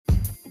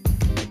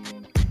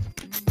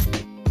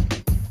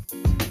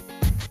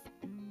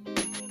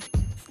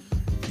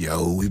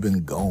Yo, we've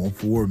been gone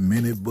for a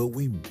minute, but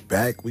we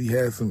back. We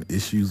had some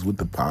issues with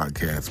the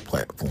podcast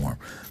platform.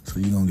 So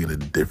you're going to get a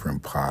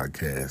different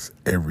podcast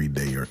every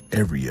day or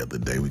every other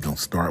day. We're going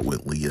to start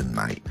with Leah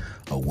Knight,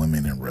 a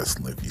Women in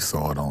Wrestling. If you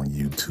saw it on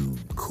YouTube,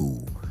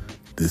 cool.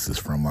 This is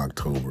from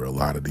October. A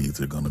lot of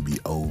these are going to be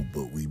old,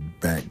 but we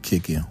back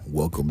kicking.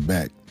 Welcome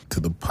back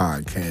to the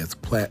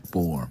podcast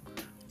platform.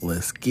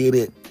 Let's get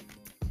it.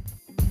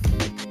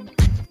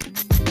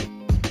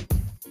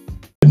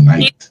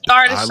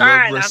 I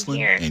love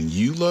wrestling, and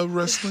you love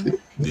wrestling.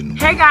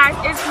 Hey guys,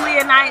 it's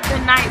Leah Knight, the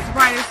night's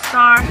brightest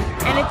star.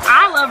 And if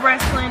I love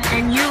wrestling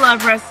and you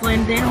love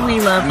wrestling, then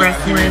we love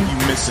wrestling.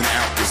 You missing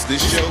out is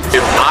this show.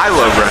 If I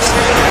love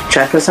wrestling,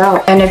 check us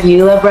out. And if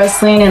you love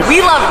wrestling and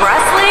we love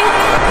wrestling,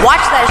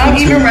 watch that. I'm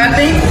even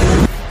repping.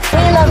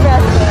 We love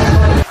wrestling.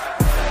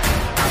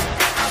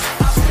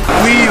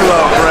 We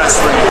love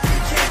wrestling.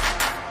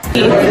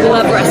 We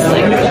love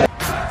wrestling.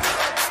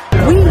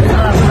 We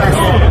love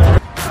wrestling.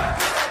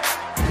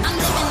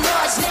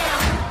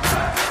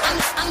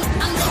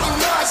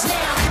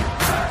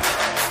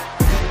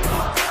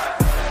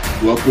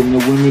 Welcome to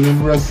Women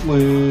in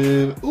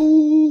Wrestling.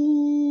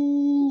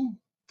 Ooh,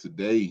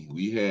 today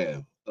we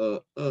have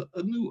a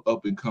new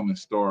up-and-coming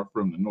star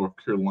from the North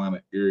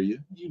Carolina area.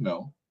 You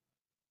know,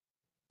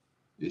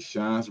 it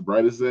shines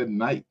brightest at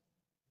night.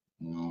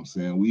 You know what I'm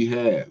saying? We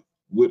have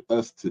with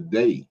us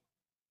today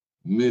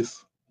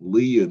Miss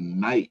Leah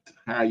Knight.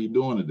 How are you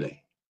doing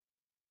today?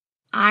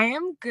 I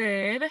am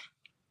good.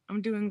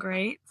 I'm doing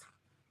great.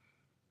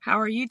 How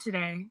are you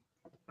today?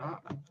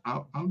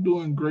 I'm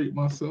doing great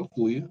myself,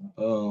 Leah.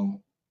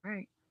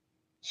 Right.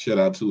 Shout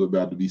out to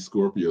about to be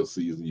Scorpio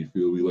season. You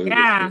feel me? Like,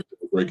 yeah.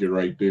 Break it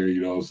right there.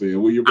 You know what I'm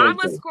saying? Well, your I'm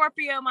birthday. a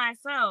Scorpio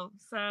myself,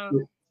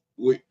 so.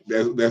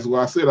 That's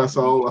why I said I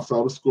saw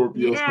the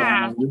Scorpio sign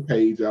Yeah. on your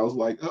page. I was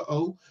like,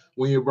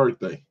 when your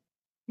birthday?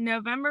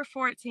 November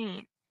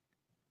 14th.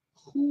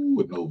 Ooh,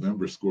 a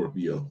November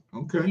Scorpio.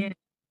 Okay.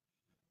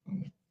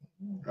 Yeah.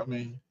 I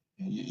mean,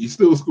 you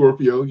still a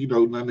Scorpio. You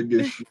know, nothing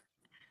against you.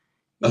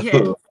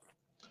 Yeah.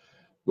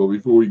 But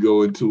before we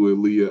go into it,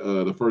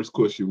 Leah, the first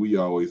question we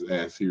always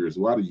ask here is,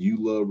 why do you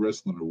love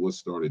wrestling, or what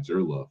started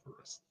your love for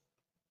wrestling?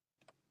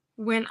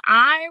 When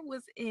I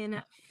was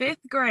in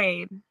 5th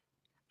grade,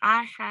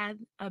 I had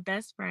a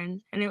best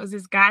friend, and it was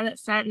this guy that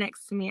sat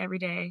next to me every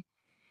day.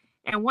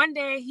 And one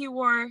day he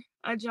wore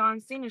a John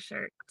Cena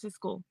shirt to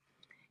school.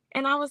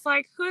 And I was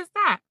like, who is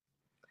that?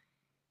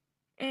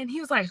 And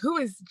he was like, who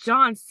is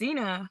John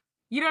Cena?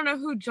 You don't know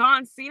who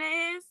John Cena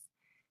is?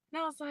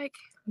 And I was like,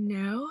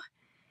 no.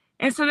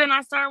 And so then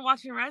I started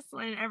watching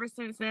wrestling. Ever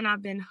since then,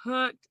 I've been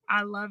hooked.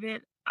 I love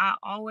it. I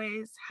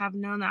always have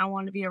known that I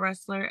want to be a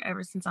wrestler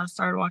ever since I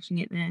started watching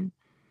it then.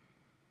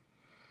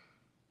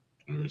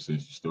 Ever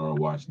since you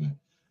started watching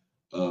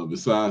it.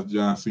 Besides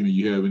John Cena,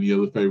 you have any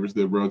other favorites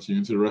that brought you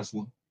into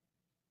wrestling?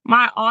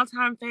 My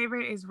all-time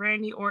favorite is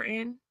Randy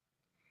Orton.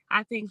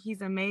 I think he's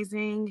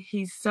amazing.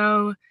 He's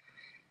so,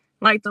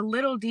 like, the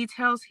little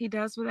details he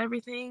does with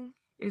everything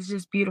is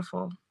just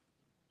beautiful.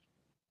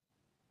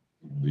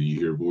 Do you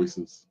hear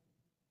voices?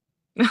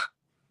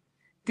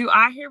 Do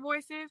I hear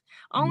voices?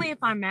 Only if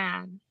I'm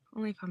mad.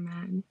 Only if I'm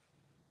mad.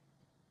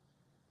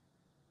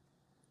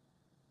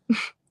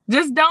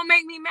 Just don't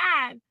make me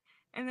mad,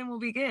 and then we'll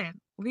be good.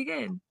 We'll be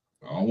good.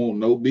 I don't want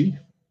no beef.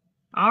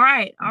 All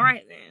right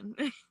then.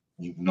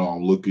 You know,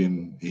 I'm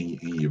looking in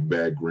your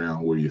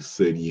background where you're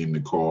sitting in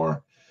the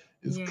car.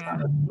 It's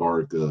kind of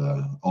dark.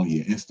 On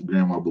your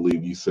Instagram, I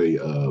believe you say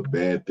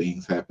bad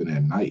things happen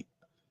at night.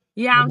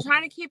 Yeah, I'm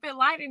trying to keep it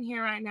light in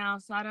here right now,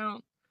 so I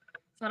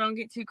don't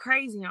get too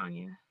crazy on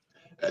you.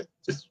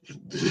 Just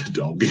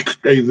don't get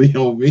crazy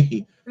on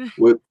me.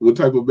 What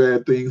type of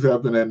bad things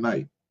happen at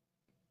night?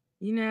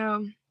 You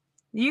know,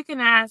 you can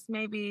ask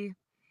maybe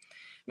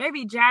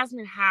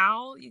Jasmine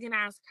Howell. You can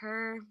ask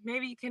her.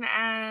 Maybe you can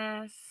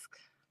ask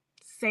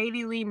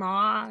Sadie Lee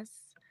Moss.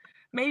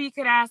 Maybe you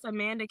could ask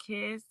Amanda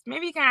Kiss.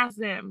 Maybe you can ask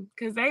them,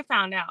 because they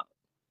found out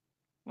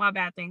why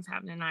bad things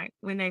happen at night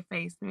when they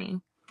faced me.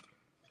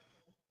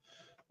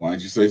 Why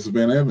don't you say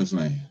Savannah Evans'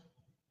 name?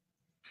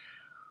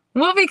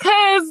 Well,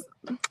 because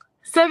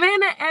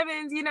Savannah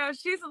Evans, you know,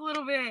 she's a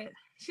little bit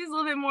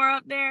more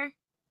up there.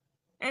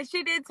 And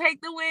she did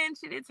take the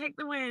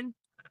win.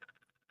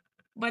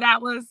 But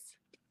that was,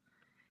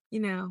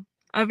 you know,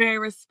 a very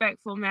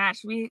respectful match.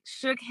 We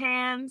shook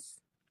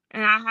hands,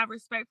 and I have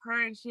respect for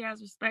her, and she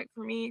has respect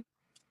for me.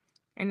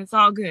 And it's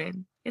all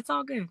good. It's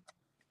all good.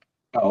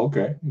 Oh,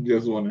 okay.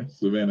 Just wondering.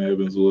 Savannah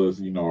Evans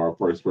was, you know, our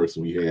first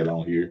person we had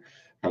on here.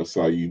 I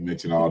saw you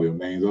mention all them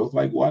names. I was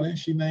like, why didn't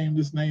she name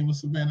this name of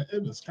Savannah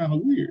Evans? Kind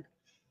of weird.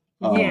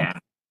 Yeah.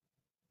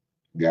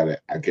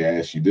 I can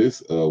ask you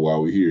this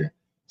while we're here.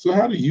 So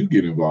how do you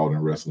get involved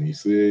in wrestling? You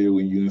said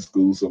when you in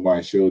school,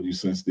 somebody showed you.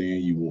 Since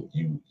then, you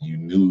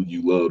knew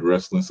you loved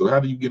wrestling. So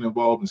how do you get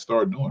involved and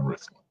start doing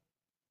wrestling?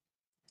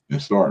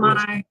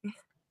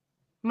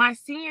 My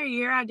senior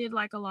year, I did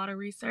like a lot of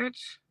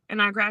research, and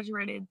I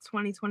graduated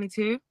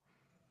 2022.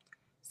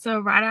 So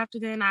right after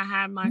then, I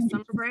had my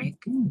summer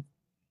break.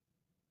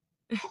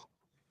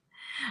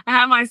 I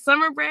had my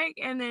summer break,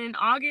 and then in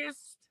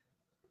August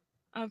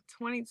of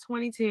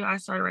 2022, I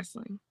started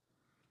wrestling.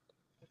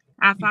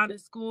 I found a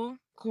school.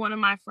 One of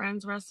my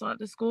friends wrestled at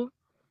the school,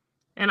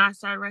 and I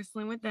started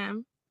wrestling with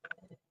them.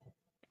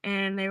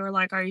 And they were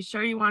like, "Are you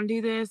sure you want to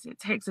do this? It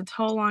takes a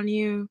toll on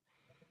you.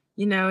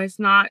 You know, it's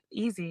not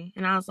easy."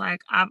 And I was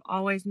like, "I've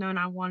always known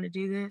I want to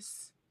do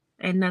this,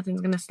 and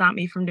nothing's going to stop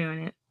me from doing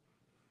it."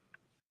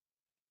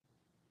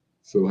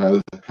 So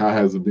how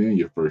has it been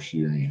your first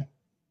year in?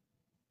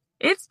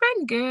 It's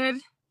been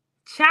good.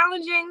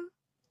 Challenging,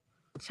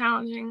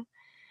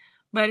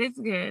 but it's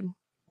good.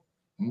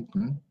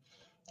 Okay.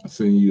 I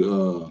seen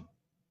you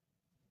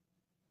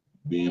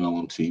being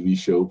on TV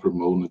show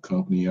promoting the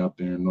company out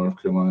there in North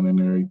Carolina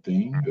and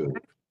everything.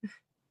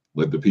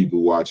 Let the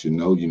people watching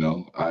know,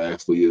 I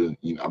actually,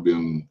 I've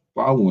been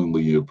following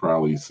Leah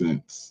probably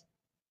since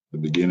the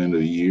beginning of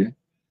the year.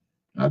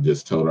 I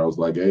just told her, I was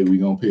like, hey, we're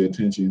going to pay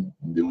attention,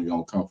 and then we're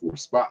going to come for a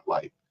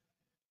spotlight.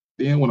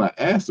 Then when I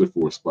asked her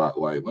for a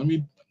spotlight, let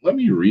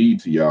me read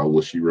to y'all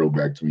what she wrote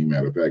back to me.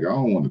 Matter of fact, I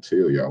don't want to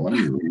tell y'all. Let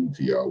me read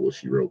to y'all what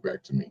she wrote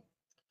back to me.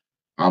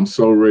 I'm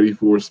so ready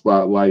for a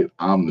spotlight.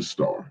 I'm the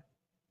star.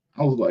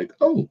 I was like,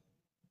 oh.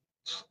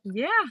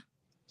 Yeah.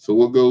 So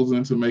what goes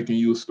into making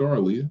you a star,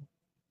 Leah?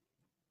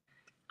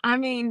 I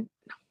mean,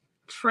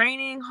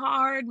 training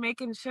hard,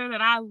 making sure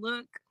that I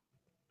look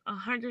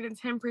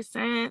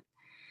 110%.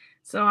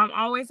 So I'm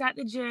always at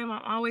the gym.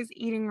 I'm always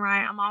eating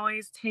right. I'm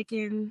always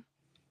taking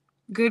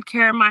good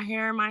care of my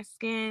hair, my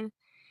skin.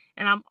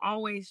 And I'm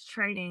always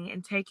training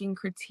and taking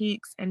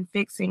critiques and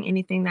fixing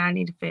anything that I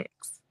need to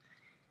fix.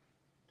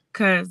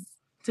 Because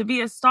to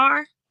be a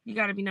star, you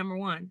got to be number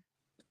one.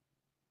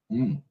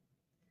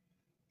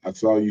 I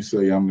saw you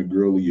say I'm the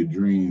girl of your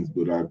dreams,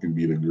 but I can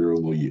be the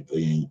girl of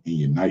in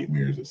your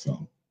nightmares or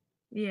something.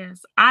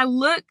 Yes. I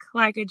look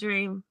like a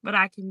dream, but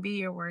I can be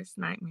your worst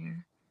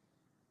nightmare.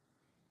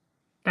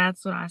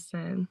 That's what I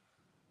said.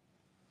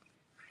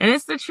 And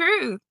it's the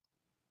truth.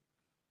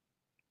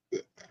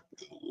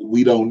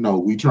 We don't know.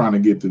 We trying to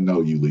get to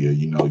know you, Leah.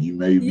 You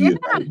may be a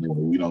nightmare.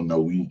 We don't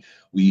know. We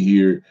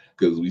here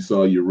because we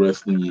saw you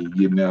wrestling and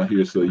getting out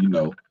here. So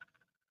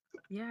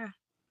Yeah.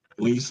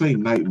 When you say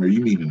nightmare,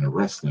 you mean in the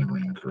wrestling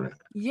ring,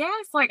 correct?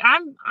 Yes, like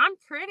I'm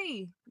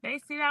pretty. They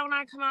see that when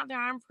I come out there,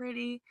 I'm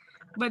pretty.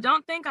 But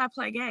don't think I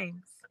play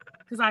games,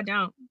 because I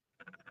don't.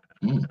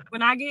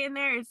 When I get in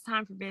there, it's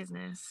time for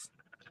business.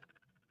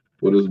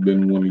 What has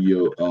been one of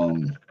your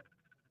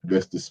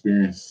best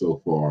experience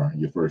so far,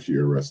 your first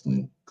year of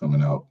wrestling,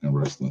 coming out and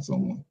wrestling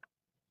someone?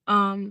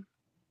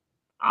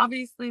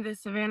 Obviously the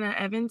Savannah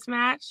Evans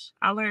match.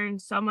 I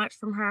learned so much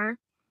from her.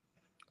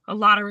 A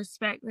lot of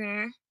respect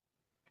there.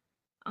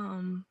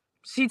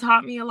 She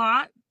taught me a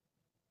lot.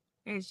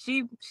 And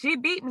she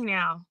beat me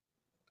now.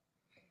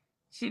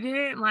 She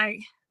didn't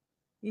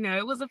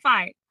it was a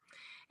fight.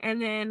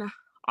 And then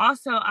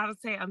also I would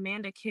say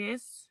Amanda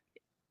Kiss.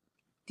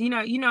 Do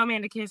you know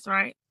Amanda Kiss,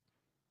 right?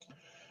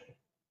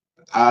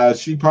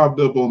 She popped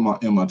up in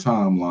my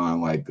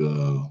timeline like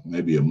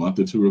maybe a month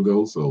or two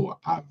ago. So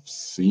I've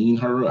seen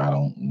her. I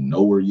don't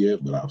know her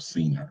yet, but I've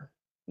seen her.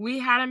 We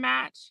had a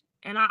match,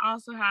 and I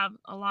also have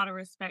a lot of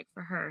respect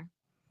for her.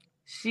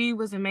 She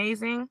was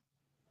amazing.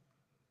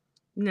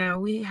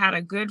 We had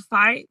a good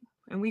fight,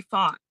 and we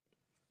fought,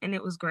 and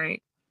it was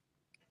great.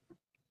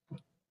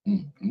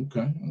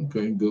 Okay,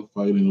 good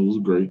fight, and it was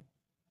great.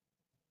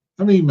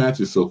 How many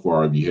matches so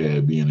far have you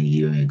had being a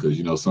year in?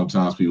 Because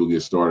sometimes people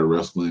get started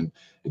wrestling,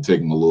 it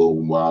takes them a little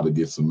while to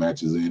get some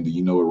matches in. Do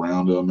you know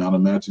around the amount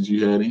of matches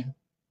you had in?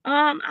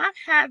 I've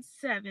had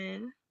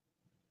 7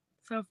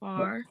 so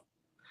far.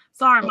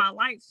 Sorry, my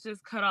lights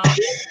just cut off.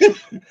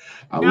 Now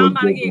I'm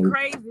about to get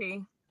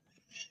crazy.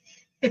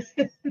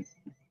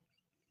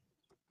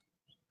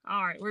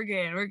 All right, we're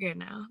good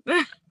now.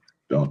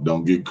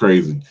 Don't get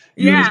crazy.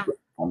 Yeah.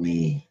 I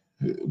mean,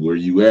 where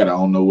you at? I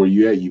don't know where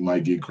you at. You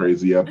might get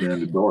crazy out there in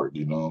the dark.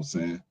 You know what I'm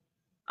saying?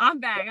 I'm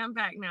back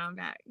now. I'm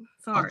back.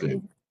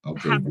 Sorry.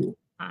 Okay, good.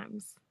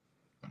 Times.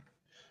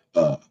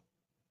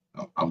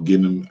 I'm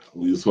getting.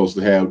 We were supposed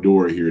to have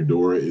Dora here.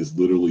 Dora is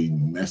literally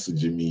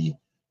messaging me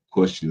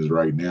questions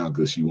right now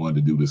because she wanted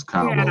to do this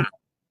combo.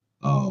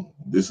 Yeah.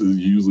 This is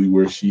usually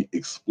where she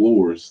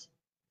explores.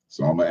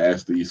 So I'm gonna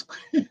ask these.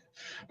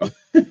 I'm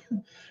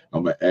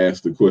gonna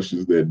ask the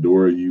questions that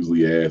Dora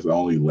usually asks. I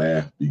only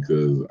laugh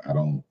because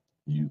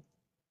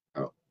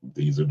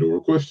these are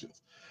Dora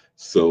questions.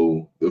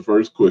 So the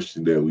first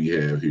question that we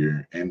have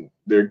here, and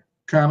they're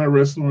kind of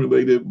wrestling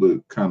related,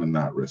 but kind of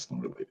not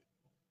wrestling related.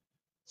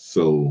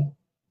 So,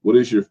 what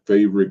is your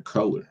favorite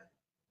color?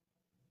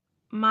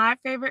 My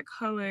favorite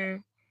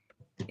color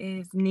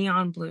is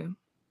neon blue.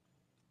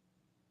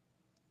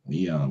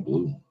 Neon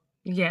blue?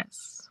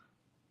 Yes.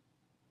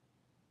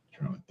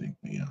 I'm trying to think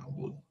neon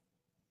blue.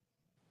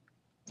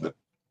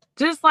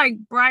 Just like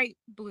bright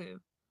blue.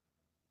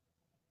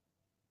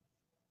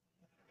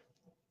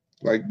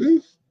 Like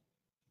this?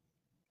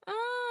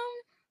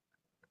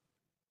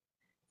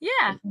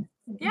 Yeah.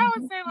 Yeah, I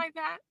would say like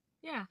that.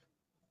 Yeah.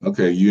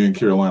 Okay, you in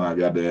Carolina, I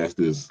got to ask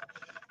this.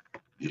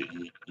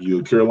 You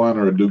a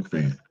Carolina or a Duke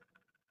fan?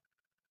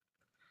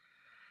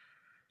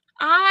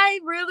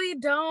 really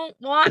don't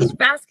watch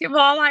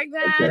basketball like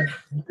that.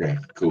 Okay.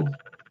 Cool.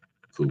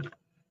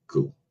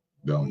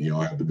 You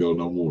don't have to go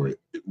no more.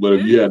 But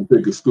if you had to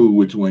pick a school,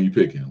 which one you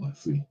picking?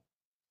 Let's see.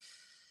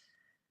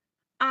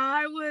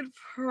 I would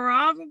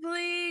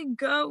probably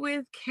go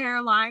with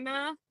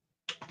Carolina.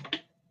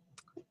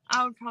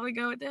 I would probably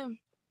go with them.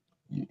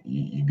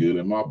 You good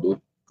in my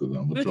book? Because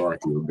I'm a Tar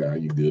Heel guy.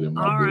 You good in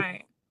my book. All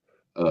right.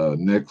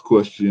 Next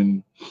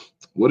question.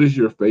 What is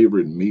your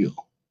favorite meal?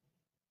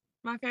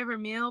 My favorite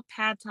meal,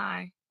 pad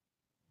thai.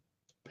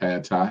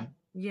 Pad thai?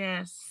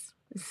 Yes.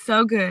 It's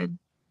so good.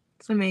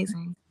 It's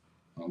amazing.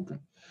 Okay.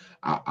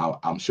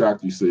 I'm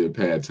shocked you said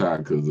pad thai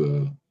because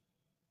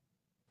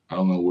I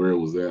don't know where it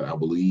was at. I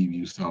believe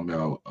you was talking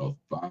about a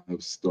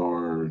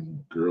 5-star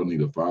girl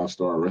need a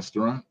 5-star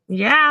restaurant.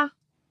 Yeah.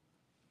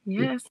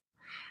 Yes.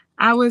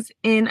 I was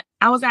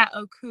at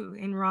Oku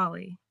in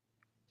Raleigh.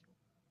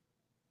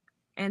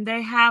 And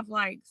they have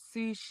like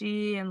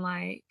sushi and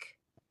like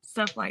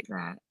stuff like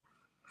that.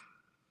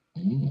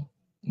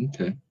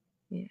 Okay.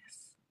 Yes.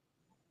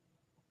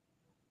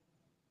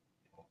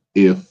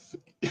 If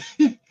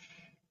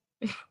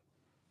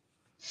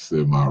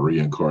said my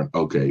reincarnate.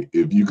 Okay.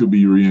 If you could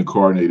be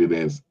reincarnated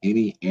as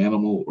any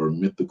animal or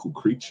mythical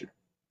creature,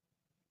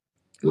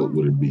 what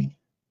would it be?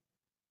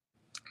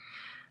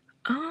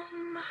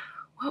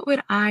 What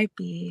would I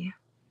be?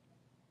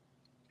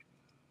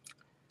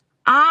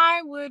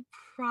 I would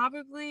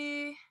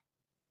probably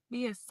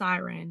be a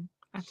siren,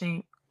 I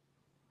think.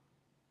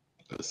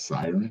 A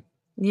siren?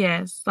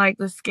 Yes, like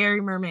the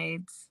scary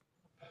mermaids.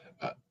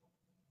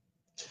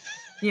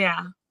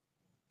 Yeah.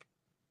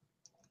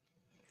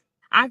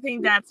 I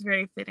think that's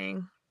very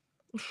fitting.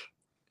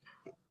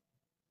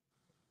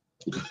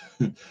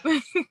 You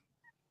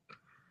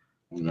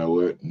know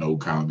what? No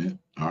comment.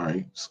 All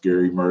right.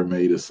 Scary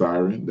mermaid, a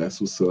siren. That's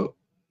what's up.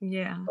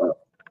 Yeah.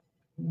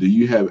 Do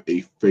you have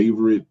a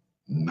favorite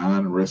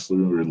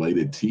non-wrestling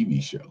related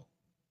TV show?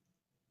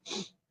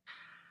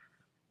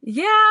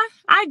 Yeah,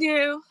 I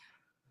do.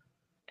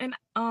 And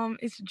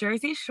it's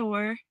Jersey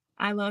Shore.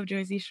 I love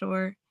Jersey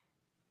Shore.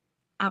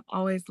 I've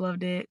always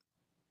loved it.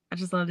 I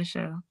just love the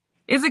show.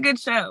 It's a good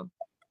show.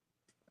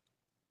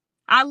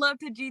 I love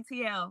to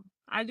GTL.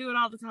 I do it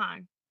all the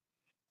time.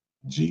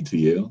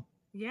 GTL?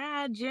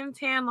 Yeah, Gym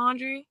Tan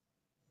Laundry.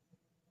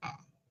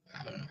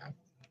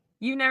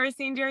 You've never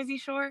seen Jersey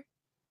Shore?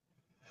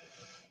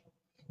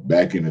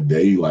 Back in the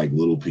day, like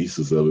little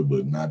pieces of it,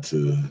 but not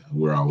to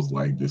where I was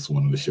like, this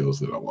one of the shows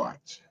that I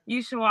watch.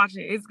 You should watch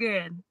it. It's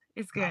good.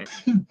 It's good.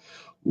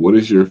 What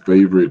is your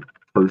favorite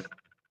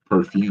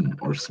perfume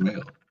or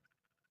smell?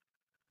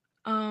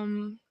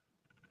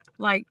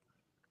 Like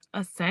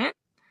a scent?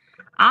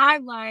 I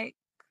like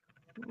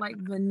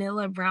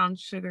vanilla brown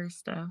sugar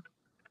stuff.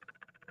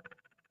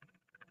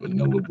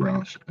 Vanilla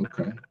brown sugar.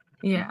 Okay.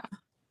 Yeah.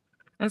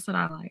 That's what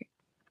I like.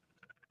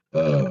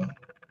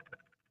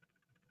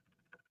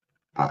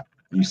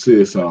 You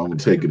said so. I'm gonna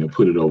take it and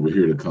put it over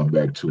here to come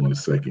back to in a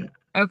second.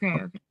 Okay.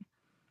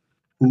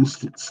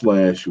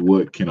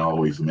 Who/what can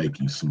always make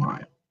you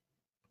smile?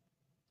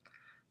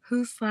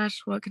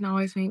 Who/what can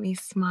always make me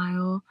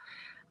smile?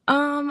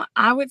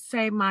 I would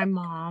say my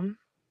mom.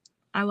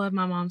 I love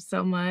my mom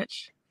so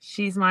much.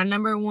 She's my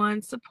number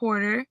one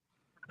supporter.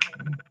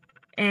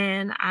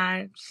 And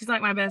she's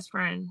like my best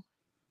friend.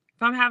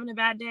 If I'm having a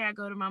bad day, I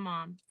go to my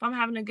mom. If I'm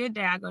having a good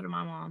day, I go to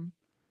my mom.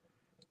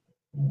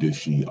 Did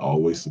she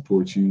always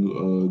support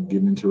you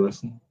getting into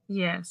wrestling?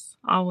 Yes,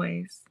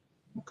 always.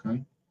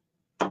 Okay.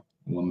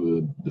 One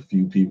of the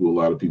few people, a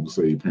lot of people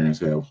say parents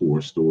have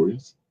horror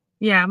stories.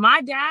 Yeah,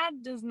 my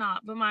dad does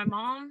not, but my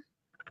mom,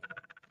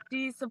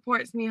 she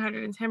supports me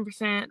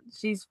 110%.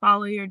 She's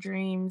follow your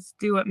dreams,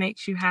 do what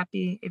makes you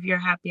happy. If you're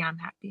happy, I'm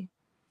happy.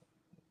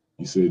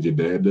 You said your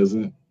dad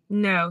doesn't?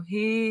 No,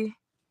 he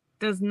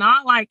does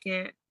not like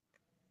it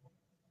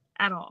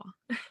at all.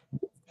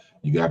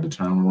 You got to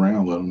turn him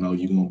around, let him know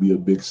you're gonna be a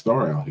big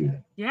star out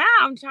here. Yeah,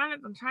 I'm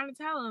trying to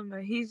tell him,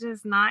 but he's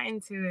just not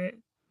into it.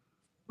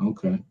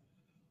 Okay.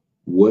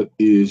 What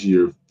is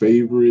your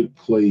favorite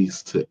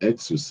place to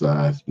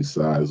exercise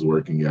besides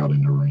working out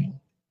in the ring?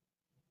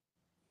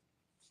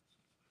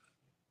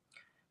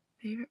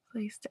 Favorite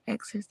place to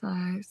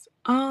exercise?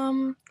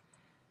 I'd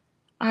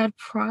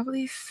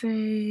probably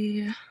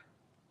say,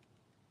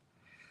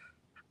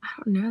 I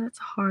don't know, that's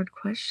a hard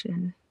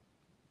question.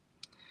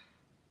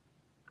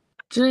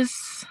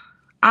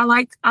 I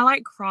like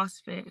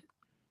CrossFit.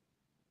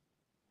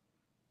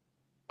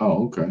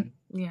 Oh, okay.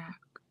 Yeah.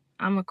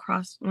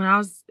 When I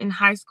was in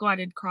high school, I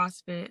did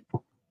CrossFit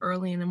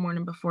early in the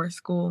morning before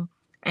school.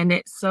 And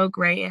it's so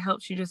great. It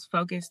helps you just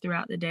focus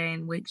throughout the day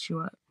and wakes you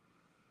up.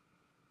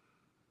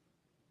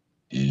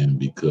 And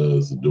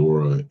because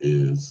Dora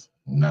is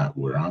not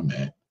where I'm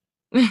at,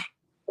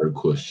 her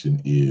question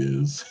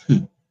is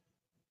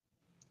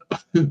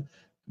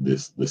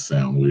this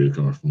sound weird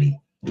coming from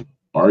me.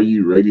 Are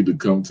you ready to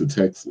come to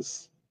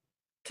Texas?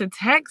 To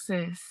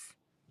Texas?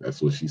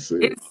 That's what she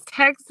said. Is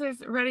Texas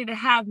ready to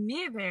have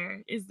me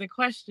there is the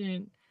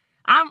question.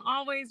 I'm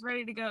always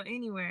ready to go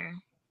anywhere.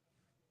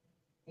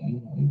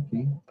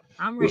 Mm-hmm.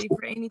 I'm ready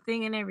for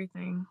anything and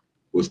everything.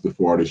 What's the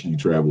farthest you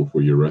traveled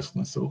for your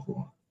wrestling so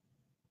far?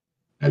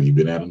 Have you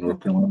been out of North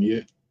Carolina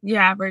yet?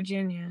 Yeah,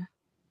 Virginia.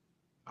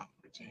 Oh,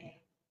 Virginia.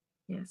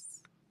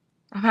 Yes.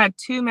 I've had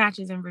 2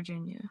 matches in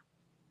Virginia.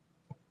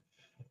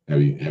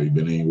 Have you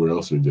been anywhere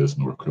else or just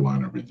North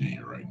Carolina or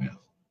Virginia right now?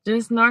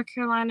 Just North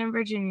Carolina and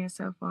Virginia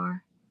so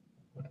far.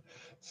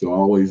 So I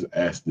always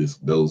ask this,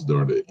 those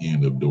are the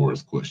end of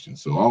doors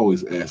questions. So I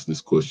always ask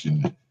this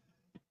question.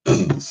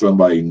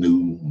 Somebody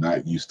new,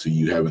 not used to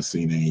you, haven't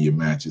seen any of your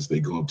matches, they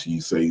go up to you,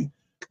 say,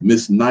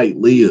 Miss Knight,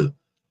 Leah,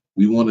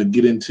 we want to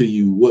get into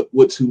you.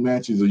 What 2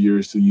 matches of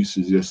yours do you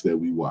suggest that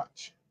we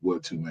watch?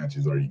 What 2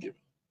 matches are you giving?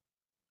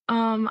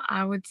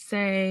 I would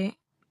say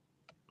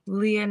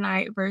Leah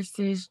Knight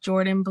versus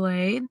Jordan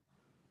Blade.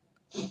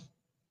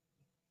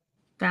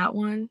 That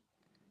one.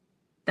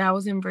 That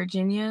was in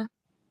Virginia.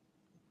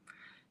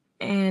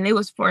 And it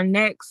was for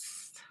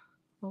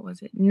what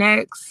was it?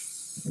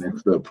 Next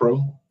Up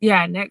Pro?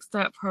 Yeah, Next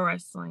Up Pro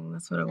Wrestling.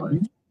 That's what it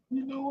was.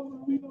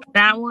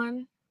 That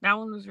one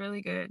was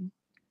really good.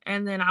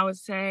 And then I would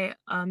say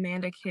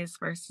Amanda Kiss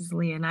versus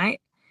Leah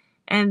Knight.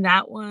 And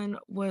that one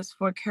was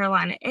for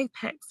Carolina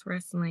Apex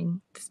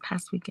Wrestling this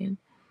past weekend.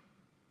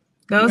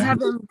 Those have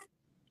been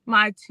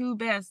my 2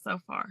 best so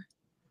far.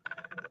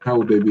 How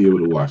would they be able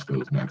to watch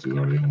those matches?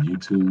 Are they on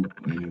YouTube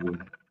or anywhere?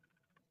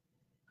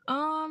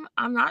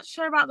 I'm not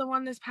sure about the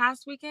one this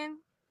past weekend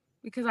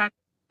because I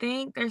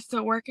think they're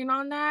still working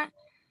on that.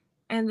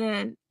 And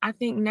then I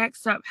think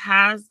Next Up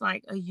has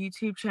like a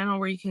YouTube channel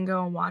where you can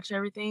go and watch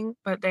everything,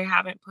 but they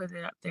haven't put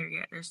it up there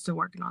yet. They're still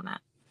working on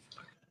that.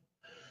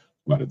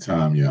 By the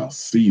time y'all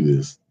see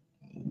this,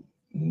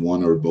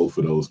 one or both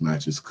of those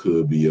matches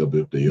could be up.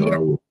 If they are,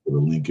 we'll put a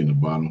link in the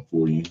bottom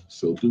for you.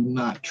 So do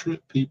not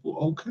trip people,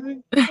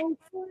 okay? Okay.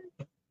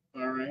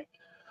 All right.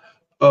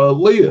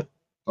 Leah,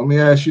 let me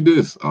ask you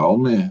this. Oh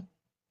man.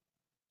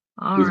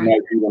 This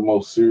might be the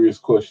most serious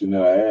question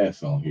that I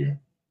ask on here.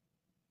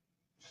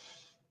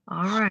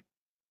 All right.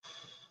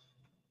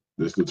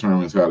 This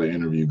determines how the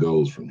interview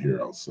goes from here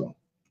also.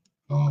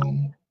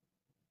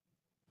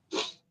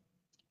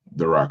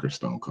 The Rock or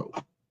Stone Cold?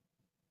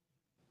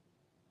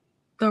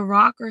 The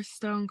Rock or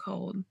Stone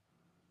Cold?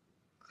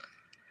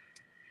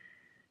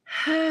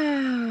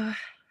 I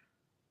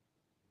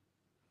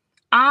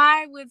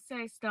would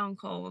say Stone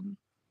Cold.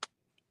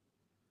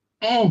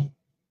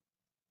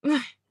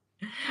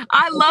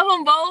 I love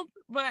them both,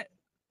 but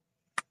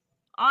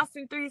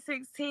Austin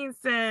 316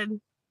 said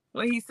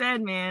what he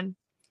said, man.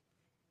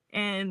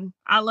 And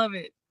I love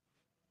it.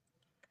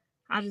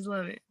 I just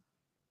love it.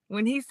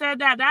 When he said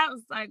that, that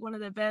was like one of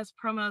the best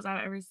promos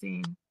I've ever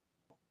seen.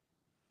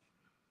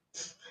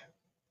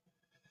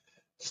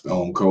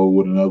 Stone Cold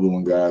with another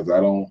one, guys. I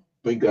don't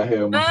think I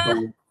have my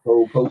Stone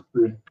Cold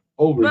poster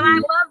over here. But I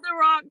love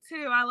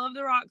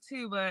The Rock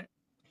too. But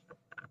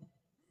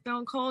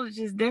Stone Cold is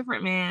just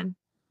different, man.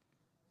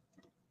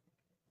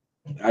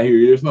 I hear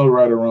you. There's no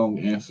right or wrong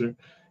answer.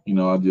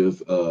 I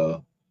just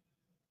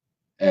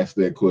ask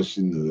that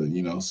question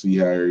to, see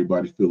how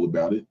everybody feel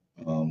about it.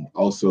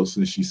 Also,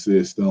 since she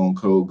said Stone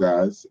Cold,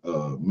 guys,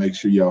 make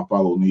sure y'all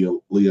follow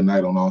Leah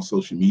Knight on all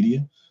social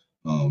media.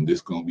 This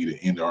is gonna be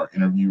the end of our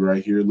interview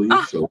right here,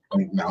 Leah. So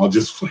now I'll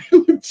just play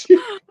with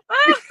you.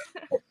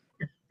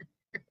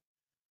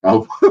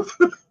 I'll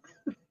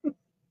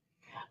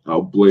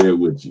play it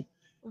with you.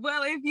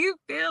 Well, if you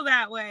feel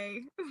that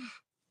way.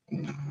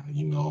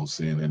 You know what I'm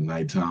saying? At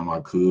nighttime I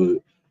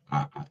could.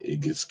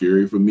 It gets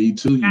scary for me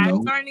too,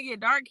 It's starting to get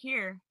dark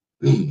here.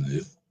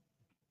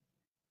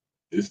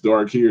 It's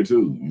dark here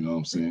too, you know what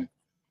I'm saying?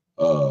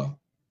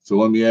 So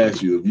let me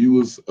ask you, if you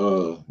was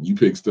you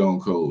pick Stone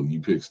Cold,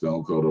 you pick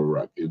Stone Cold or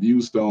Rock. If you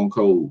was Stone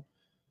Cold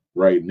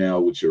right now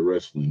with your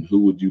wrestling, who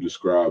would you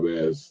describe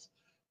as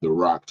the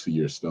Rock to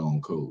your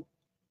Stone Cold?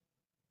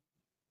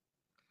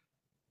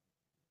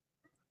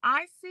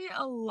 I see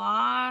a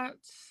lot.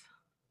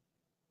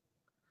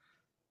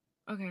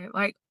 Okay,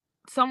 like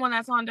someone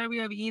that's on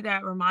WWE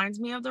that reminds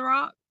me of The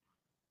Rock.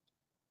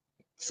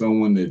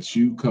 Someone that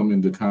you come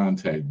into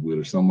contact with,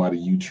 or somebody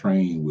you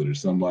train with, or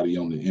somebody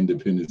on the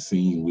independent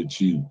scene with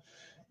you.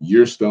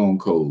 You're Stone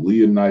Cold.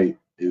 Leah Knight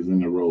is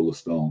in the role of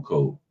Stone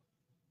Cold.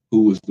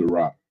 Who is The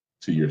Rock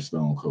to your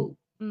Stone Cold?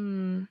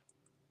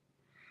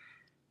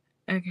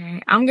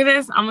 Okay, I'm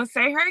gonna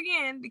say her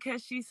again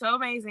because she's so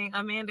amazing.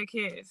 Amanda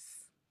Kiss.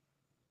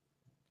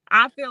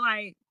 I feel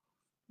like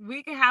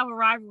we could have a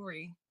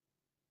rivalry.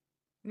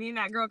 Me and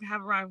that girl can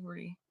have a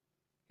rivalry.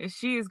 Because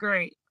she is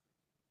great.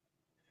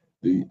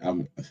 You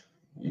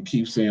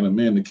keep saying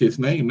Amanda Kiss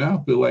name now.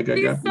 I feel like I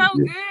got so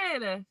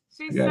good.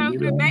 She's so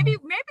good. Maybe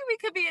we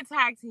could be a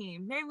tag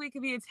team.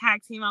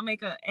 I'll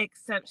make an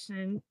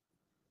exception.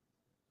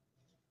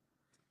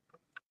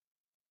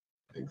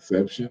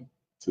 Exception?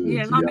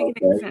 Yes, I'll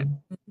make an exception.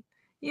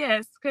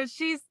 Yes, because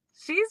she's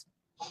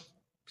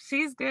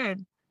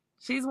good.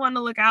 She's one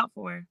to look out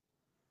for.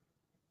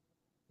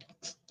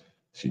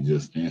 She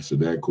just answered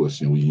that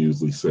question. We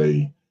usually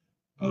say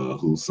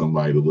who's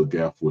somebody to look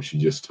out for. She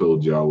just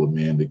told y'all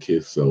Amanda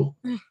Kiss, so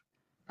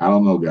I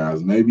don't know,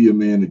 guys. Maybe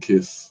Amanda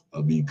Kiss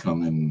will be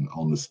coming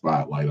on the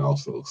spotlight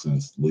also,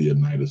 since Leah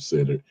Knight has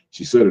said her.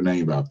 She said her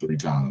name about 3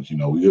 times. You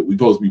know, we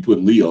supposed to be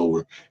putting Leah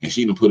over, and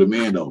she done put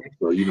Amanda over.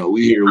 So you know,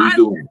 we here, we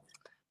doing.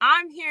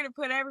 I'm here to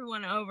put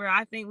everyone over.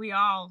 I think we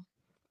all,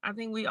 if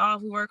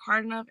we work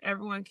hard enough,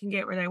 everyone can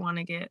get where they want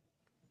to get.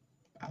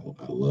 I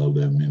love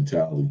that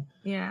mentality.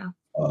 Yeah.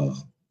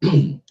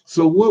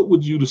 So, what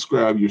would you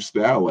describe your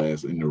style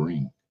as in the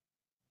ring?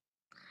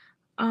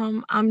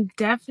 I'm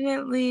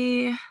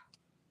definitely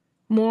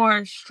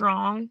more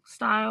strong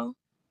style.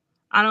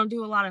 I don't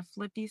do a lot of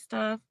flippy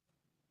stuff.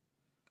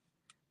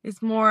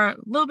 It's a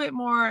little bit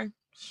more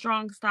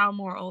strong style,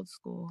 more old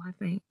school, I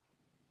think.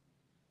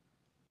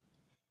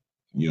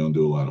 You don't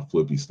do a lot of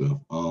flippy stuff.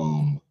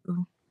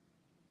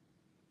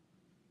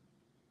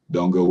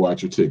 Don't go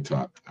watch your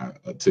TikTok.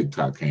 A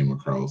TikTok came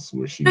across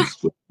where she was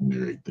flipping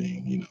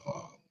everything. You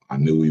know, I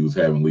knew we was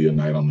having Leah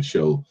Knight on the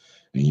show,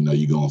 and you know,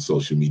 you go on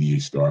social media,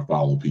 you start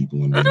following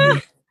people, and then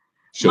they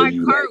show my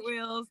you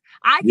cartwheels.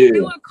 I can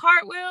do a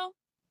cartwheel,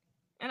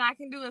 and I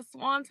can do a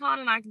swanton,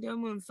 and I can do a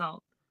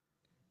moonsault,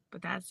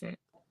 but that's it.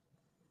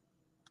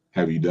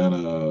 Have you done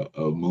a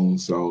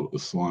moonsault, a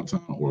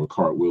swanton, or a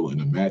cartwheel in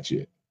a match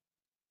yet?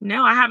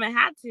 No, I haven't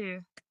had to.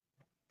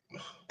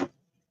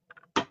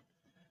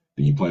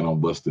 Do you plan on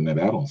busting that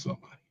out on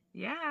somebody?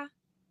 Yeah.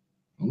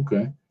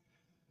 Okay.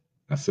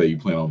 I say you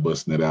plan on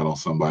busting it out on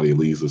somebody. It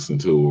leads us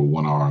into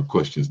one of our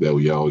questions that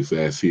we always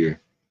ask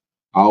here.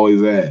 I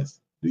always ask,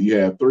 do you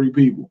have 3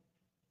 people?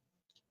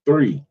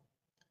 3.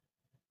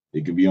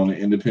 It could be on the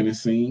independent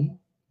scene.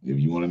 If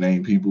you want to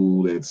name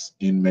people that's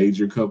in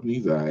major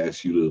companies, I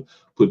ask you to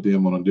put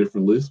them on a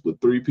different list. But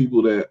 3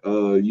 people that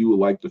you would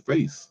like to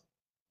face.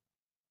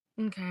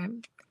 Okay.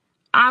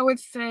 I would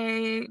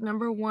say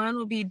number 1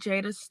 will be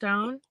Jada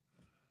Stone.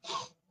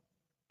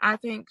 I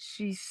think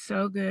she's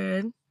so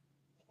good.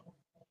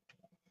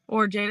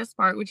 Or Jada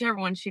Spark, whichever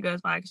one she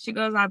goes by, because she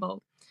goes by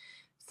both.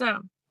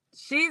 So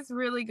she's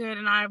really good,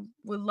 and I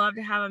would love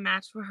to have a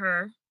match with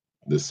her.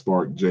 The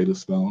Spark Jada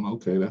Stone.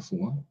 Okay, that's the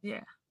one.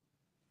 Yeah.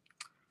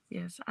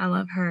 Yes, I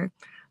love her.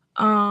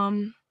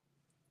 2,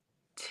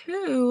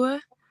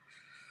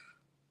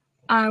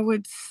 I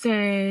would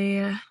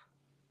say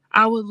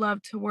I would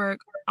love to work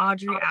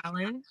Audrey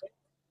Allen.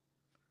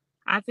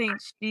 I think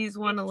she's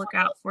one to look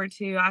out for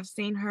too. I've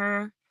seen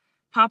her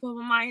pop up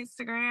on my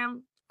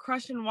Instagram,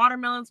 crushing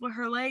watermelons with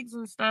her legs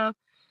and stuff.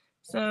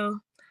 So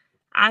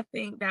I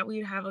think that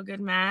we'd have a good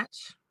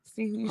match.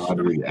 See who's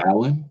Audrey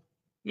Allen?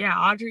 Yeah,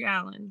 Audrey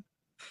Allen.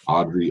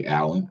 Audrey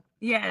Allen?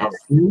 Yes. I've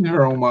seen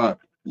her on my.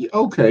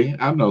 Okay,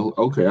 I know.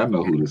 Okay, I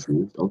know who this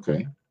is.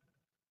 Okay.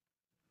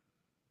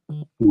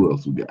 Who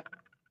else we got?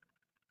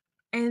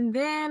 And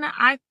then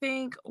I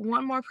think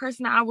one more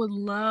person I would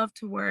love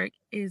to work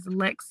is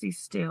Lexi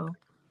Steele.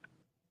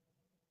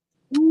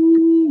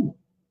 Ooh.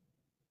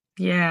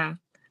 Yeah,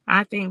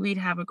 I think we'd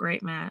have a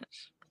great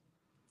match.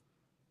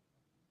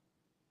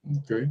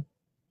 Okay.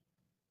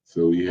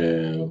 So we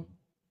have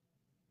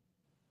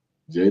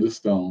Jada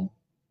Stone,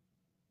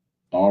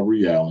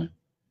 Aubrey Allen,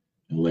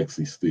 and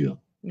Lexi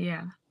Steele.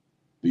 Yeah.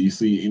 Do you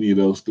see any of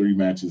those 3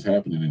 matches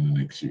happening in the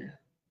next year?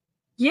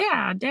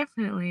 Yeah,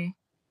 definitely.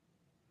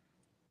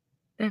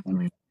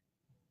 Definitely.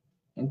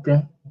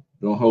 Okay.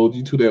 Don't hold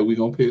you to that. We're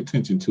going to pay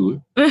attention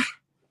to it.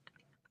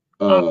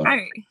 All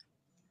right.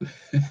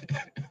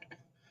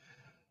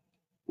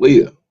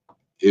 Leah,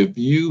 if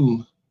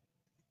you...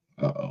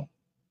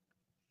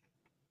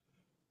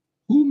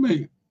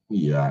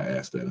 I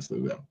asked that instead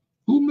of that.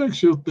 Who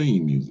makes your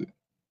theme music?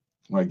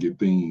 Like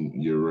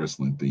your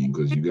wrestling theme,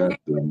 because you got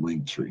the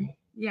link tree.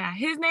 Yeah,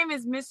 his name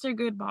is Mr.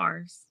 Good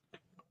Bars.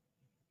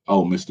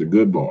 Oh, Mr.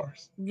 Good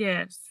Bars.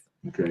 Yes.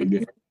 Okay.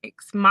 He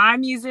makes my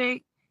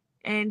music,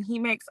 and he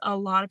makes a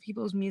lot of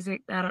people's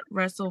music that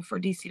wrestle for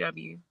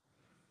DCW.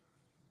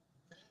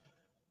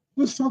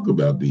 Let's talk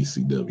about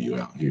DCW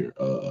out here.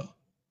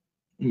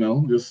 You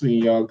know, just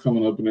seeing y'all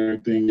coming up and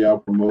everything, y'all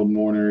promoting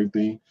more and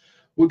everything.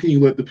 What can you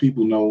let the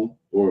people know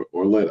or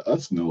let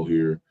us know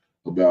here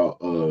about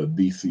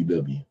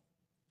DCW?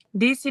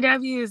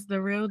 DCW is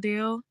the real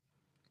deal.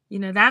 You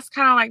know, that's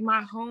kind of like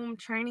my home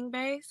training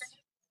base.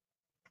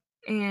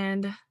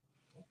 And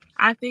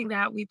I think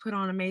that we put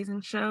on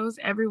amazing shows.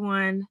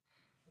 Everyone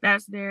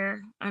that's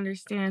there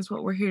understands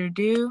what we're here to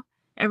do.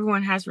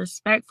 Everyone has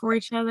respect for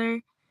each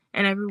other,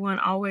 and everyone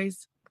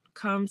always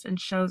comes and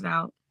shows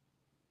out.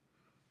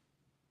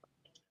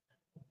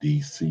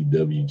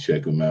 DCW,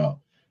 check them out.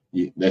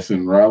 Yeah, that's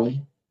in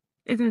Raleigh?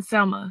 It's in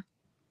Selma.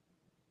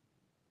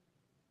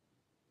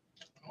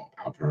 Oh,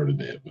 I've heard of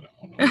that, but I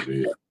don't know what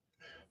it is.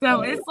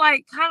 So it's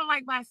like kind of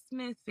like by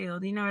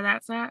Smithfield. You know where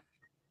that's at?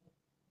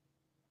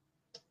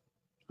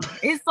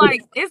 It's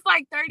like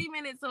 30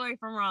 minutes away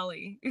from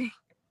Raleigh.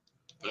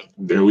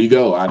 There we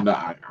go. I know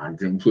I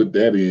can put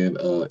that in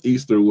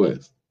east or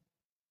west.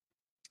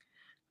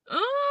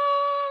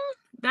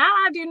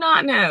 That I do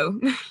not know.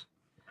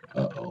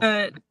 Uh-oh.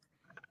 But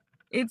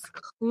it's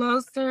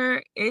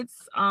closer.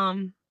 It's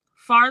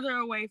farther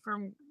away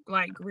from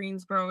like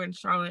Greensboro and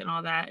Charlotte and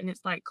all that, and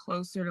it's like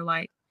closer to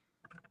like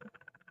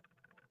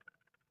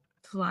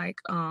to like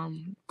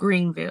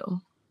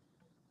Greenville.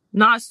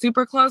 Not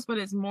super close, but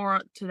it's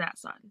more to that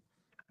side.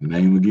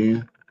 Name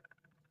again?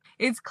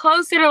 It's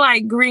closer to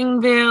like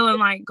Greenville and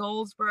like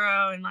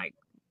Goldsboro and like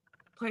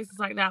places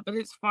like that, but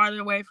it's farther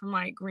away from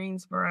like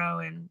Greensboro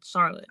and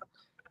Charlotte.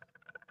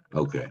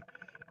 Okay.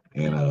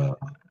 And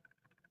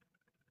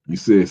you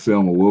said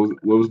Selma,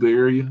 what was the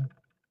area?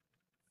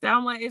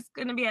 Selma is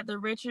gonna be at the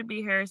Richard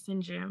B.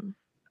 Harrison Gym.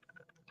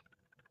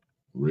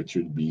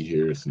 Richard B.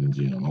 Harrison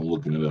Gym. I'm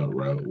looking it up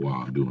right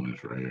while I'm doing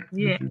this right here.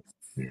 Yeah. Richard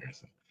B.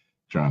 Harrison.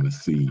 Trying to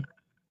see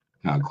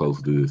how close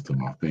it is to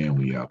my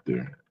family out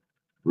there.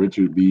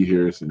 Richard B.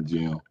 Harrison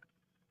Gym.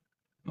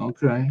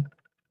 Okay.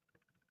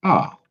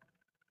 I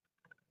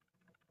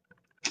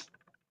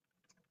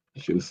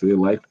should have said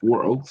like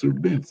Fort Oaks or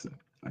Benson.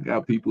 I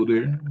got people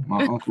there.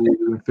 My uncle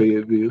lives in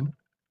Fayetteville.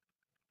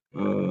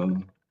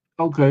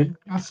 Okay,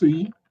 I see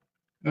you.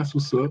 That's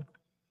what's up.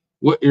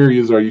 What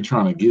areas are you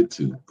trying to get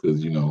to?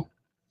 Because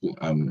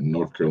I'm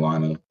North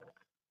Carolina,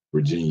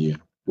 Virginia.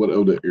 What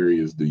other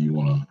areas do you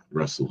want to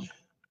wrestle in?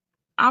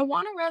 I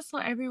want to wrestle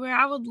everywhere.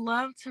 I would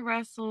love to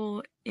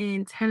wrestle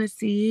in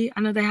Tennessee.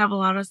 I know they have a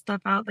lot of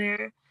stuff out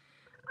there.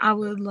 I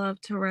would love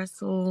to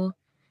wrestle,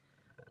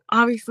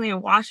 obviously,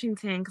 in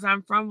Washington because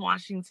I'm from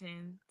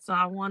Washington. So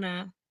I want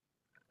to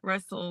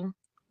wrestle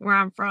where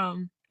I'm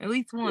from at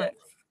least once.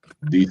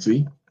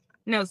 DC?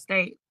 No,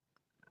 state.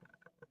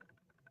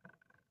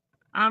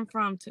 I'm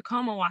from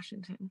Tacoma,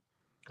 Washington.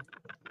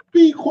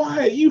 Be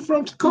quiet. You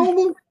from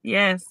Tacoma?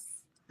 Yes.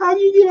 How do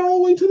you get all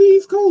the way to the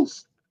East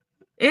Coast?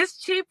 It's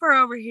cheaper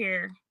over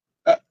here.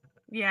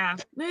 Yeah.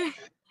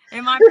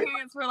 And my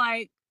parents were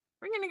like,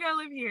 we're going to go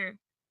live here.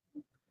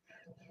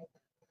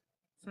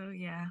 So,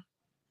 yeah.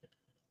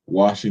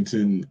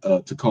 Washington,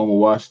 Tacoma,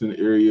 Washington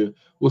area.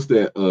 What's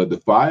that?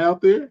 Defy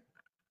out there?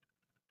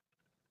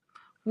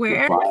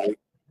 Where?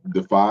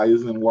 Defy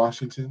is in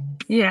Washington?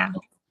 Yeah.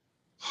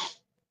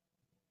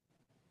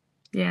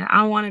 Yeah,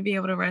 I want to be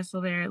able to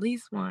wrestle there at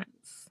least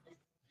once.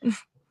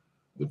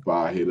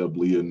 Defy hit up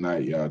Leah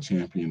Knight, y'all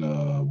champion.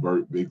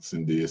 Bert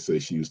Vixen did say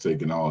she was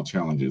taking all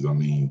challenges. I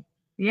mean,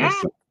 yeah,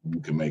 that's something you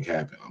can make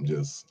happen. I'm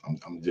just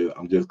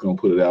gonna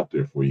put it out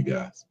there for you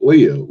guys.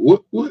 Leah,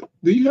 what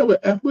do you have an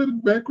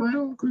athletic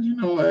background? Because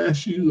I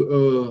asked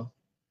you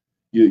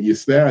your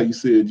style. You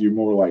said you're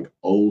more like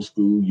old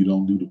school. You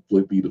don't do the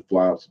flippy, the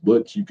flops,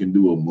 but you can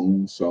do a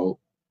moonsault.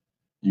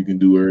 You can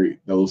do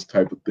those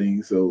type of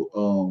things.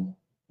 So,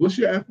 what's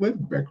your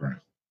athletic background?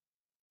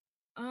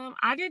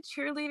 I did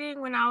cheerleading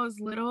when I was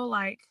little,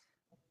 like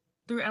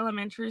through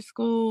elementary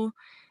school.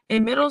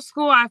 In middle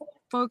school, I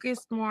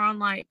focused more on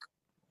like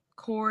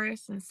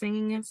chorus and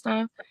singing and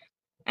stuff.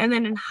 And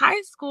then in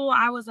high school,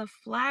 I was a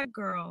flag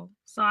girl.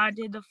 So I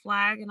did the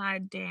flag and I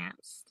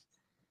danced.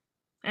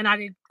 And I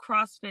did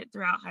CrossFit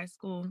throughout high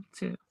school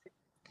too.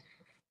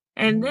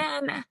 And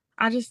then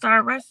I just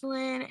started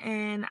wrestling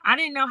and I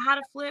didn't know how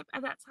to flip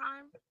at that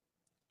time.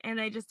 And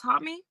they just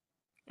taught me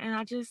and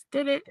I just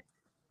did it.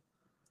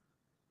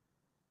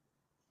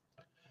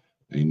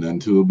 Ain't nothing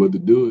to it but to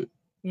do it.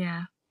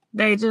 Yeah.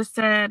 They just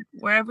said,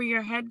 wherever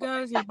your head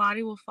goes, your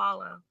body will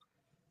follow.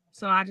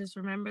 So I just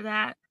remember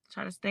that,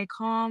 try to stay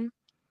calm.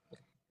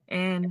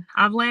 And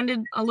I've landed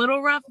a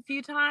little rough a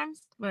few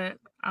times, but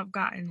I've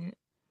gotten it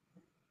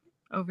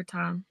over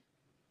time.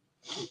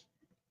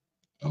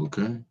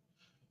 Okay.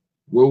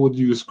 What would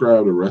you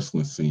describe the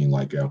wrestling scene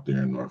like out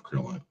there in North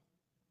Carolina?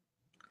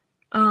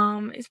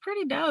 It's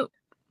pretty dope.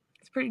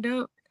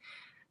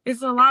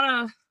 It's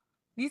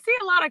you see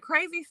a lot of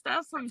crazy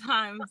stuff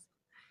sometimes.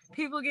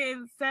 People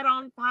getting set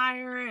on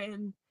fire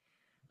and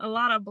a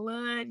lot of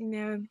blood,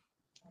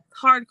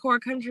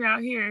 hardcore country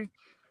out here.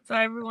 So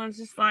everyone's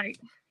just like,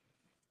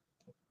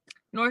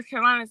 North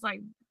Carolina is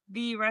like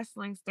the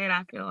wrestling state,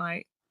 I feel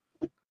like.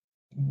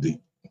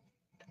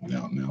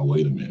 Now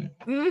wait a minute.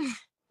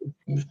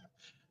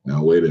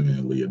 Now wait a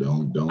minute, Leah.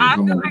 Don't I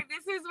come feel on. like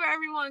this is where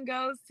everyone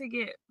goes to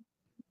get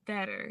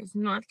better. It's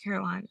North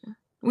Carolina.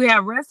 We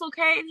have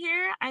WrestleCade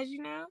here, as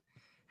you know.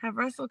 Have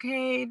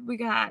WrestleCade. We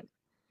got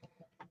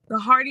the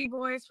Hardy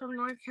Boys from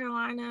North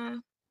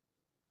Carolina.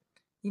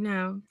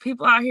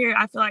 People out here,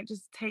 I feel like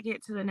just take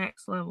it to the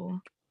next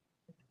level.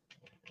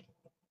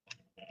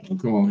 Don't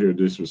come on here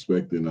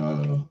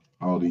disrespecting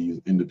all these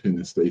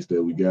independent states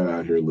that we got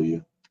out here,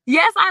 Leah.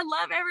 Yes, I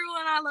love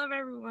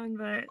everyone,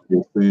 but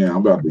I'm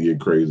about to get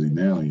crazy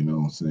now, you know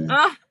what I'm saying?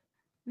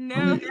 No.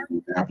 I mean,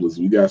 Indianapolis,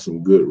 we got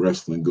some good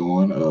wrestling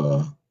going.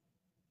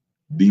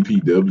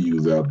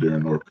 DPW's out there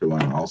in North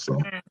Carolina also.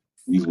 Yes.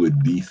 He's with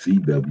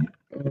DCW.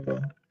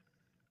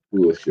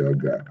 Who else y'all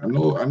got? I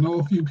know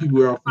a few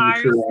people out from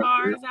the Carolina.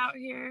 Fire Stars out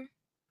here.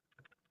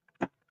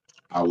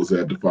 I was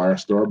at the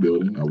Firestar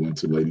building. I went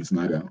to Ladies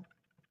Night Out.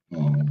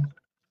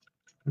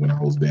 When I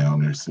was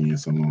down there seeing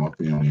some of my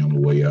family on the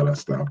way out, I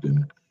stopped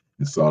and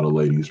saw the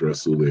ladies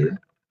wrestle there.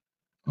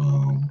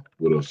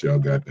 What else y'all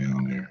got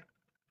down there?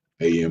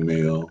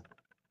 AML.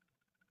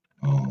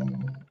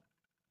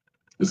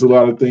 There's a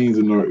lot of things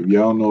in North. If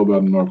y'all know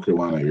about the North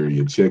Carolina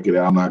area, check it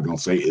out. I'm not gonna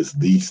say it's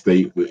the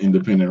state for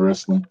independent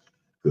wrestling,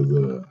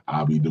 because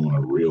I'll be doing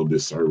a real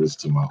disservice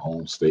to my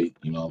own state.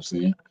 You know what I'm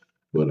saying?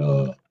 But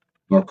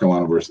North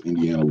Carolina versus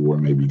Indiana war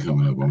may be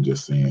coming up. I'm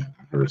just saying.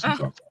 I heard some talk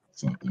about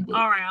something. But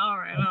all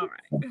right.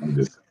 I'm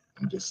just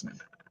saying.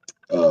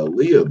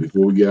 Leah,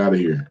 before we get out of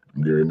here,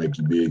 I'm going to make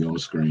you big on the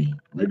screen.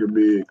 Make her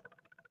big.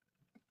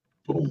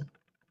 Boom.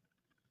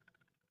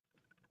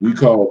 We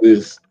call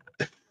this.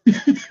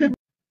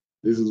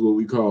 This is what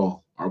we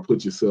call our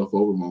put yourself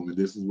over moment.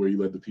 This is where you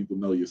let the people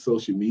know your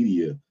social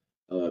media,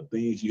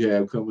 things you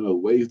have coming up,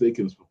 ways they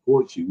can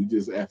support you. We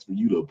just ask for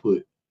you to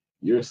put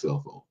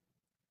yourself over.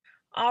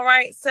 All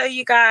right, so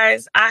you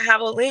guys, I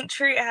have a link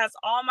tree. It has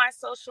all my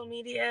social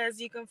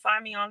medias. You can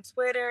find me on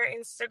Twitter,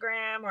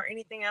 Instagram, or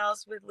anything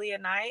else with Leah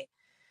Knight.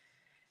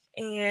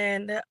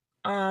 And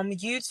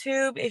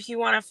YouTube, if you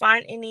want to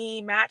find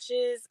any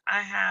matches,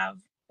 I have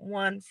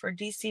one for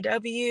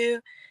DCW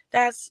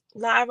that's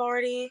live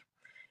already.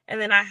 And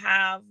then I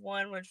have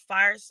one with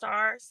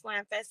Firestar,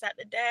 Slamfest at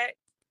the Deck.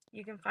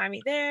 You can find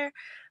me there.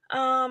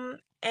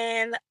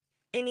 And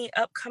any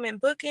upcoming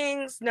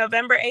bookings,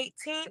 November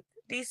 18th,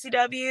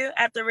 DCW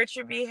at the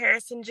Richard B.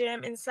 Harrison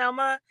Gym in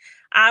Selma.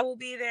 I will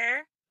be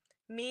there.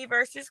 Me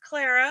versus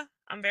Clara.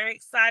 I'm very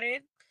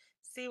excited.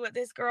 See what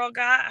this girl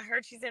got. I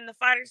heard she's in the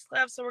Fighters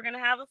Club, so we're going to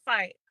have a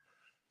fight.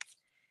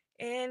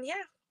 And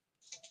yeah.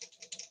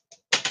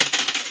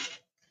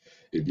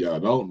 If y'all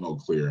don't know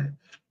Clara,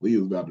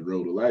 Leah's about to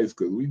roll the lights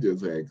because we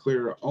just had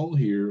Clara on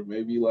here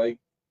maybe like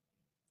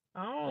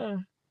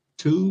 2-3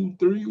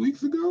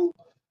 weeks ago.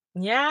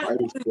 Yeah.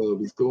 Fighters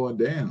Club is going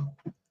down.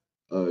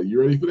 You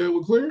ready for that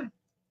with Clara?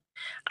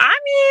 I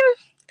mean,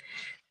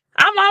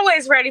 I'm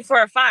always ready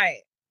for a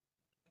fight.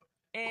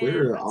 And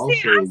Clara I've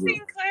seen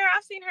Clara.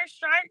 I've seen her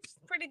strikes.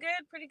 Pretty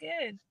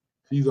good.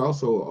 She's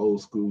also an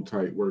old school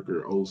type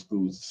worker, old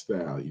school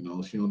style. You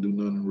know, she don't do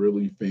nothing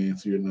really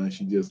fancy or nothing.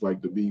 She just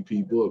like to beat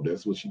people up.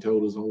 That's what she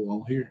told us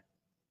on here.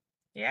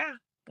 Yeah.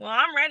 Well,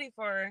 I'm ready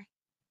for her.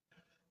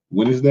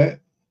 When is that?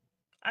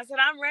 I said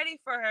I'm ready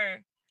for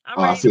her.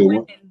 I'm ready to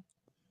win.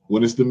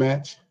 When is the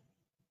match?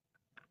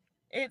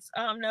 It's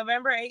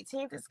November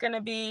 18th. It's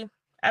gonna be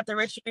at the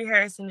Richard B.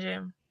 Harrison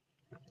Gym.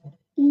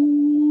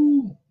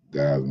 Ooh.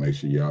 Guys, make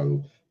sure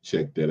y'all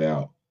check that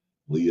out.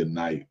 Leah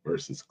Knight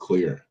versus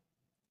Clara.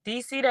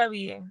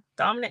 DCW,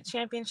 Dominant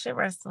Championship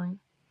Wrestling.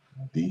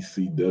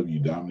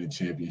 DCW, Dominant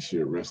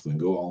Championship Wrestling.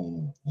 Go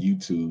on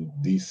YouTube,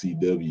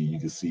 DCW. You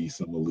can see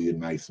some of Leah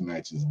Knight's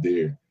matches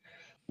there.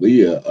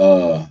 Leah,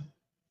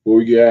 before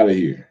we get out of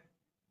here,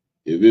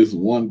 if it's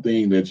one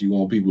thing that you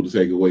want people to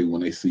take away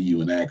when they see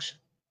you in action,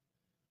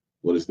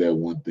 what is that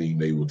one thing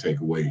they will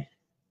take away?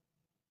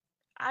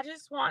 I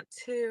just want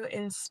to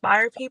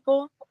inspire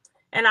people,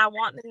 and I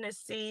want them to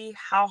see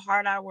how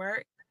hard I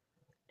work,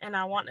 and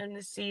I want them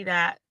to see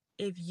that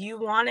if you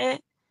want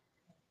it,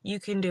 you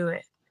can do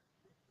it.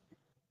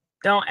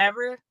 Don't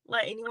ever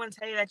let anyone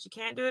tell you that you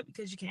can't do it,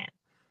 because you can.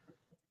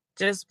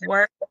 Just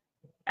work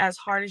as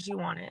hard as you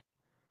want it.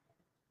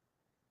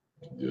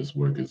 Just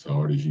work as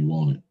hard as you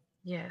want it.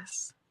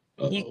 Yes.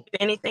 You can do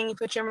anything you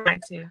put your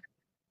mind to.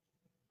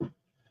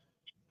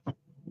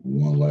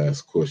 One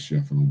last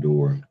question from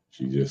Dora.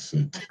 She just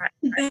sent.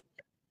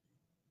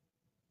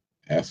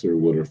 Ask her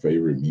what her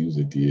favorite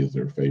music is,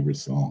 her favorite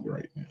song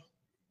right now.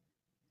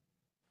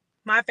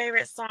 My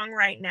favorite song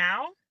right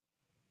now?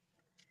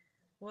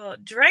 Well,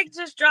 Drake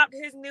just dropped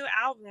his new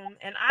album,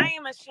 and I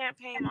am a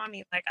Champagne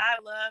mommy. Like, I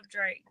love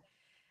Drake.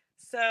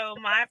 So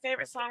my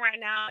favorite song right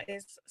now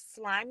is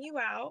Slime You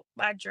Out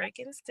by Drake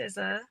and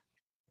SZA.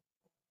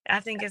 I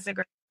think it's a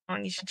great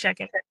song. You should check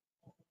it out.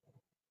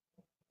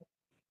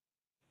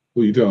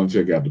 Who you telling to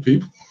check out, the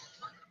people?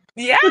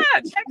 Yeah,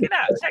 check it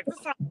out. Check the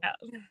song out.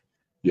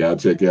 Yeah,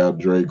 check out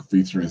Drake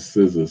featuring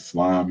SZA,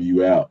 Slime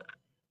You Out.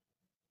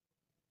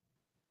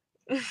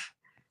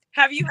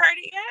 Have you heard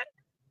it yet?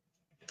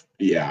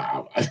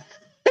 Yeah.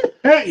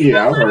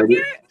 Yeah, I've heard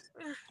it.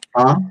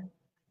 Huh?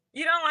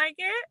 You don't like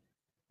it?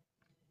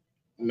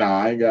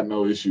 Nah, I ain't got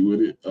no issue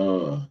with it.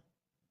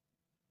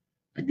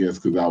 I guess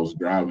because I was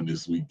driving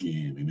this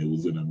weekend and it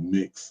was in a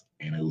mix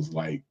and it was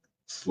like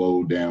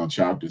slowed down,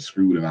 chopped and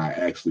screwed, and I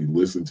actually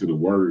listened to the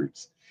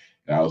words.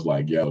 And I was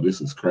like, yo, this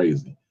is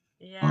crazy.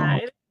 Yeah,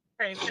 it is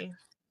crazy.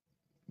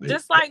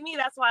 Just like me,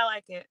 that's why I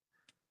like it.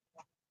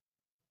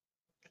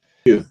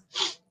 Yeah.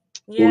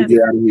 Before we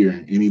get out of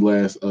here, any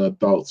last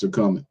thoughts or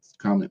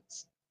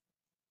comments?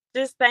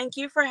 Just thank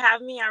you for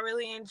having me. I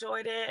really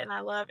enjoyed it, and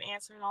I love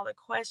answering all the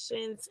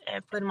questions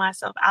and putting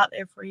myself out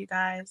there for you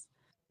guys.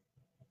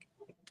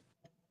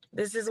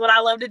 This is what I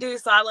love to do,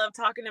 so I love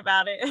talking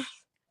about it.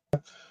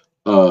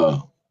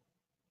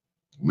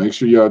 Make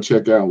sure y'all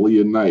check out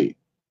Leah Knight.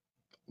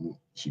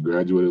 She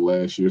graduated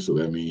last year, so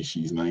that means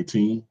she's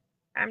 19.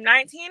 I'm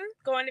 19,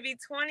 going to be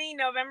 20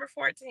 November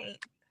 14th.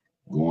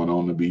 Going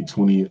on to be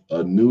 20,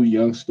 a new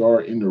young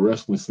star in the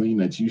wrestling scene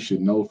that you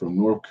should know from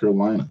North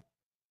Carolina.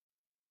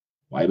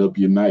 Light up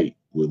your night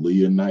with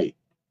Leah Knight.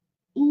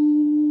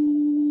 Ooh.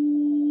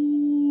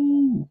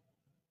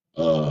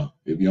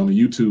 If you're on the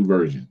YouTube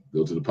version,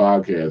 go to the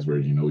podcast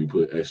version. You know, we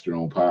put extra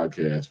on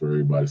podcast for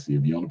everybody to see.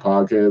 If you're on the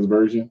podcast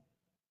version,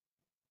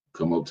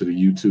 come up to the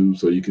YouTube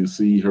so you can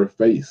see her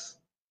face.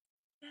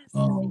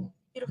 Beautiful.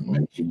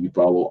 Make sure you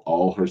follow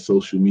all her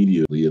social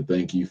media. Leah,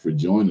 thank you for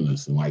joining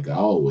us. And like I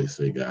always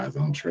say, guys,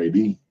 I'm Trey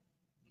D.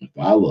 If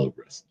I love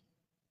wrestling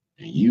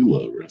and you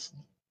love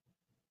wrestling,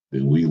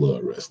 then we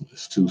love wrestling.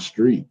 It's too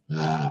street.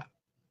 For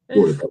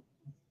the